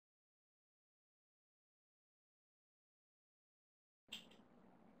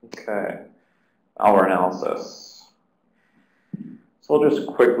Okay, malware analysis. So I'll just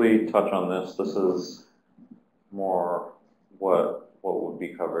quickly touch on this. This is more what would be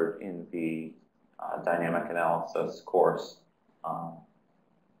covered in the dynamic analysis course,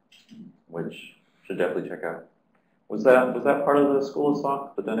 which you should definitely check out. Was that part of the School of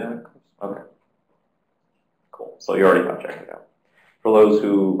SOC, the dynamic course? Okay, cool. So you already have checked it out. For those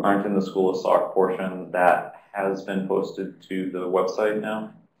who aren't in the School of SOC portion, that has been posted to the website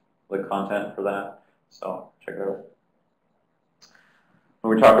now, the content for that. So check it out.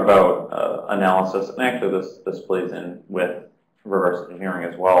 When we talk about analysis, and actually this plays in with reverse engineering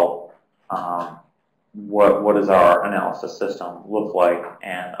as well, what does our analysis system look like?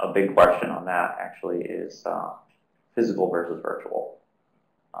 And a big question on that actually is physical versus virtual.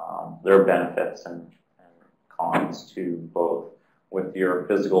 There are benefits and cons to both. With your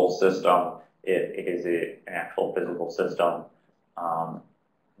physical system, it is an actual physical system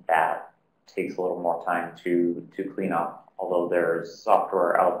that takes a little more time to clean up, although there's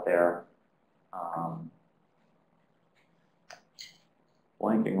software out there.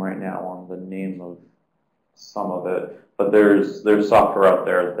 Blanking right now on the name of some of it, but there's software out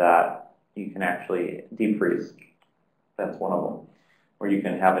there that you can actually deep freeze. That's one of them, where you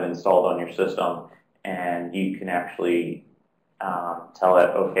can have it installed on your system, and you can actually tell it,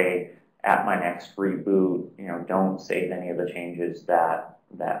 okay, at my next reboot, don't save any of the changes that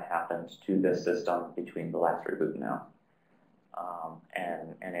happened to this system between the last reboot and now,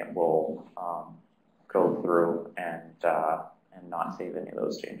 and it will go through and not save any of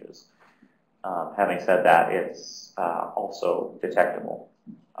those changes. Having said that, it's also detectable.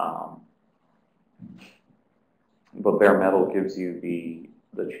 But bare metal gives you the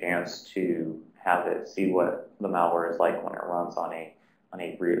chance to have it see what the malware is like when it runs on a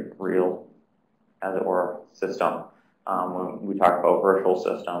real, as it were, system. When we talk about virtual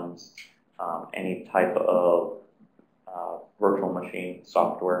systems, any type of virtual machine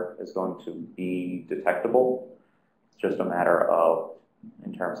software is going to be detectable. It's just a matter of,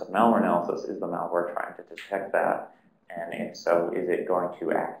 in terms of malware analysis, is the malware trying to detect that? And if so, is it going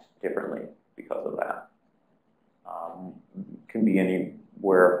to act differently because of that? Can be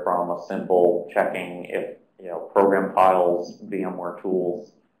anywhere from a simple checking if program files, VMware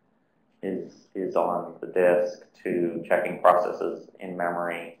tools is on the disk, to checking processes in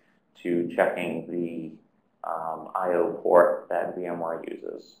memory, to checking the I/O port that VMware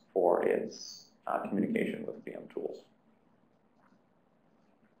uses for its communication with VM tools.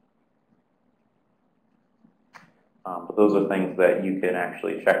 But those are things that you can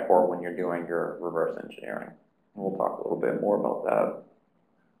actually check for when you're doing your reverse engineering. We'll talk a little bit more about that,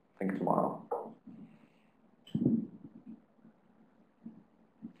 I think, tomorrow.